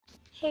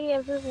Hey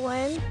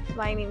everyone,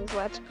 my name is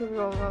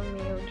Wachkurova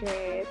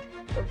Mildred,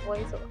 the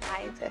voice of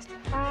I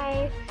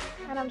Testify,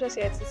 and I'm just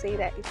here to say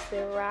that it's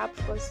a wrap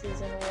for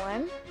season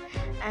one.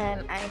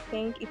 And I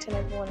thank each and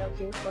every one of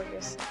you for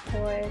your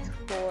support,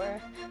 for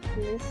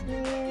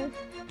listening,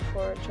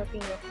 for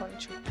dropping your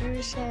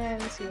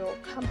contributions, your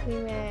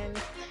compliments,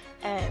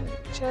 and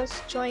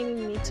just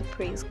joining me to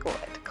praise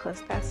God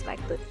because that's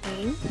like the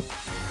aim.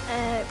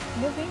 And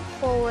moving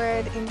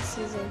forward in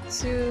season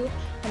two,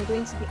 I'm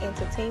going to be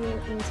entertaining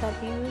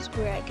interviews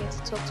where I get to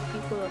talk to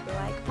people of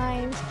like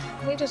minds.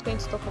 We're just going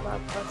to talk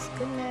about God's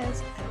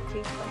goodness and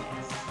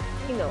faithfulness.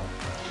 You know,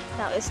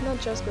 now it's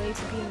not just going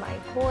to be my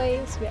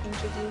voice, we are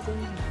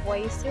introducing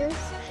voices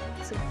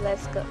to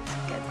bless God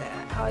together.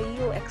 Are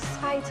you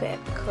excited?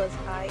 Because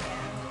I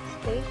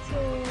am. Stay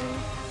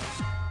tuned.